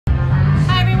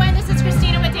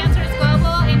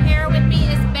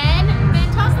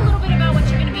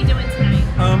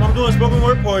spoken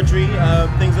word poetry,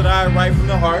 things that I write from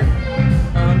the heart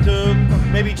to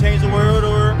maybe change the world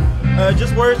or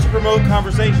just words to promote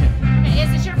conversation.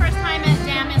 Is this your first time at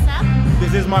DAMSF?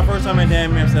 This is my first time at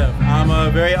DAMSF.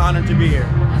 I'm very honored to be here.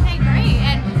 Okay, great.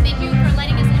 And thank you for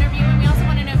letting us interview. And we also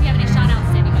want to know if you have any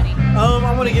shout-outs to anybody.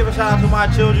 I want to give a shout out to my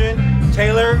children,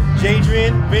 Taylor,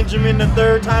 Jadrian, Benjamin, the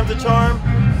third time's a charm.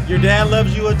 Your dad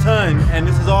loves you a ton, and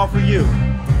this is all for you.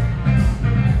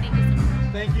 Thank you so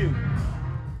much. Thank you.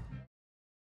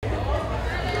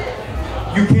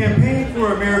 You campaign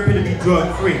for America to be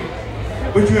drug-free,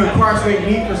 but you incarcerate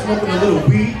me for smoking a little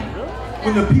weed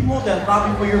when the people that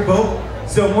lobby for your vote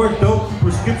sell more dope through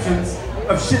prescriptions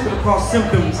of shit that cause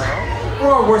symptoms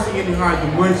or worse than getting higher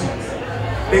than munchies.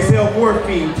 They sell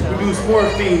morphine to produce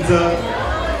morphines of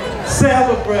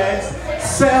celebrates.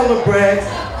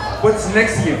 What's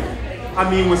next to you?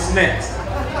 I mean, what's next?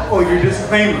 Oh, your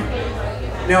disclaimer.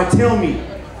 Now tell me,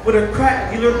 would a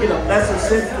crack dealer get a lesser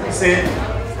sentence if he said,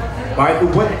 by the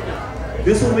way,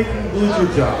 this will make you lose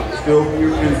your job, steal from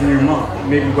your friends and your mom,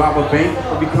 maybe rob a bank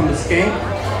or become a skank?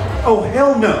 Oh,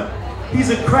 hell no. He's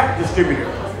a crack distributor.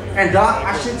 And doc,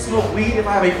 I shouldn't smoke weed if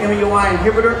I have an MAOI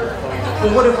inhibitor?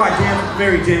 But what if I dance with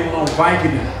Mary Jane on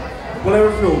Vicodin? Will I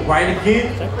ever feel right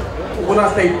again? Or will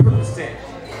I stay Percocet?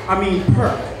 I mean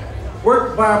perk.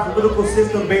 Work by a political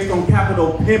system based on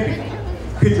capital pimping.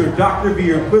 Could your doctor be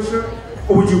your pusher?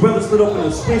 Or would you rather split open a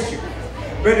swisher?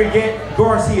 Better yet,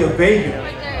 Garcia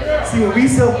Vega. See, when we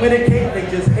self-medicate, they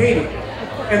just hate it.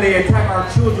 And they attack our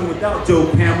children without Joe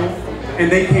Camel.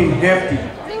 And they came hefty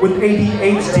with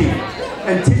ADHD,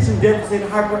 attention deficit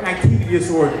hyperactivity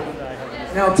disorder.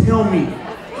 Now tell me,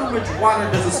 how much water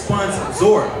does a sponge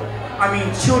absorb? I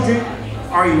mean, children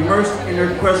are immersed in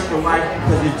their quest for life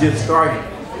because it just started.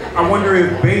 I wonder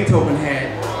if Beethoven had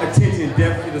attention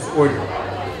deficit disorder.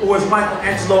 Or was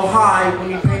Michelangelo high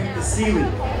when he painted the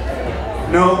ceiling?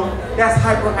 No, that's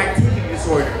hyperactivity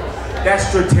disorder. That's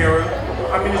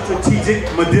strategic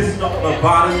medicinal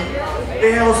lobotomy.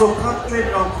 They have also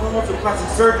concentrated on clones of plastic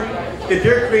surgery that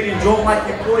they're creating drone-like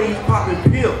employees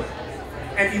popping pills.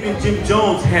 And even Jim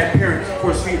Jones had parents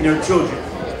force-feeding their children.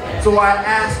 So I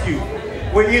ask you,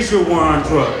 what is your war on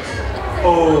drugs?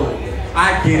 Oh,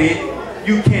 I get it.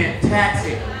 You can't tax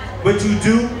it, but you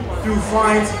do through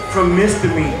fines from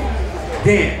misdemeanor.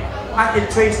 Damn, I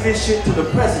can trace this shit to the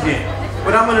president,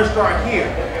 but I'm gonna start here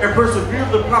and persevere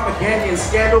the propaganda and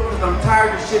scandal because I'm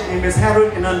tired of shit being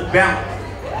mishandled and unbalanced.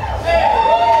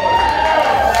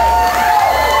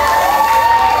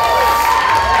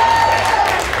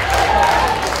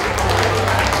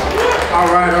 All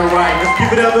right,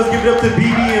 let's give it up to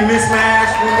BB and Miss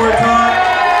Mash one more time.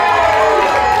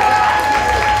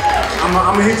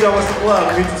 I'm gonna hit y'all with some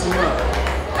love,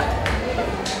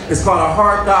 It's called A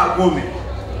Hard Thought Woman.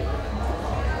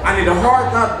 I need a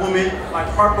hard thought woman like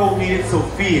Harpo needed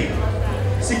Sophia.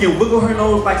 She can wiggle her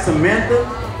nose like Samantha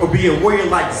or be a warrior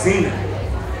like Xena.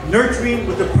 Nurturing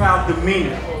with a proud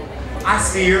demeanor. I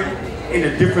see her in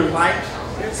a different light.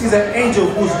 She's an angel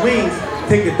whose wings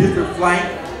take a different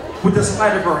flight. With the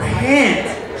sleight of her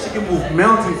hands, she can move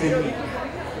mountains in me.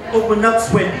 Open up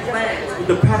sweaty glands with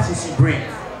the passion she brings.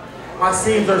 My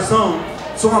seams are sewn,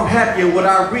 so I'm happy at what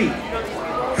I read.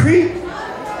 Creep?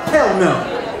 Hell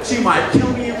no. She might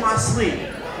kill me in my sleep.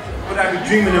 But I be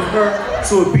dreaming of her,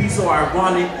 so it be so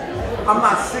ironic. I'm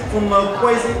not sick from love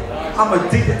poison, I'm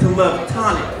addicted to love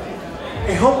tonic.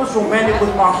 A hopeless romantic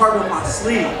with my heart on my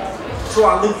sleeve. So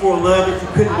I look for a love that you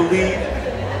couldn't believe.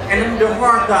 And I'm the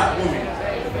hard thought woman.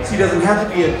 She doesn't have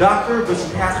to be a doctor, but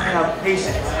she has to have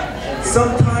patience.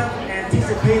 Sometimes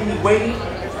anticipatingly waiting,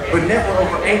 but never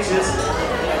over anxious.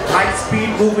 Light speed,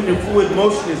 moving, and fluid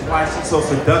motion is why she's so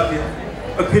seductive.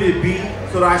 Or could it be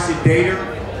so that I should date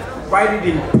her? Write it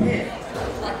in pen.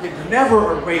 I could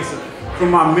never erase her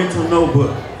from my mental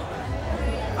notebook.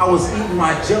 I was eating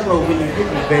my jello when you hit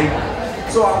me,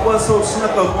 baby. So I was so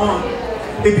snuck up on.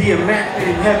 It'd be a match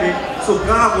in heaven, so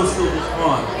God will still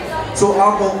respond. So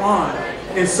I'll go on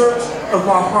in search of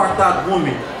my hard thought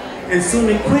woman. And soon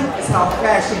and quick is how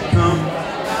fast she come.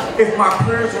 If my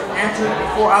prayers were answered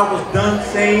before I was done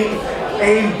saying,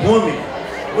 a woman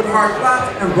with hard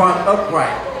thoughts and brought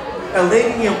upright. A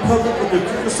lady in public with the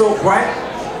future so bright,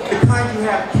 the kind you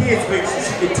have kids with so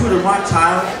she can tutor my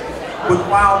child with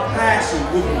wild passion,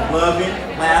 with loving,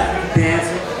 laughing,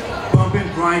 dancing, bumping,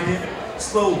 grinding,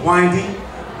 slow winding.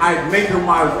 I'd make her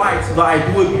my wife so that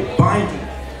I do it with binding.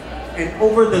 And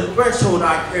over the threshold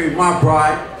I carry my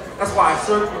bride. That's why I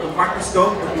search with a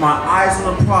microscope with my eyes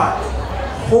on the prize.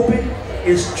 Hoping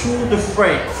is true the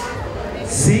phrase,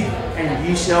 seek and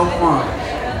ye shall find.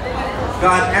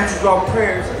 God answers all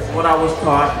prayers is what I was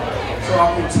taught, so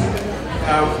I'll continue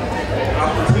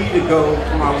I'll continue to go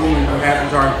for my woman who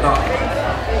has our thought.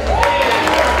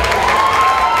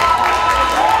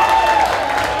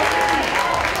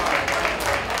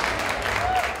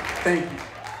 Thank you.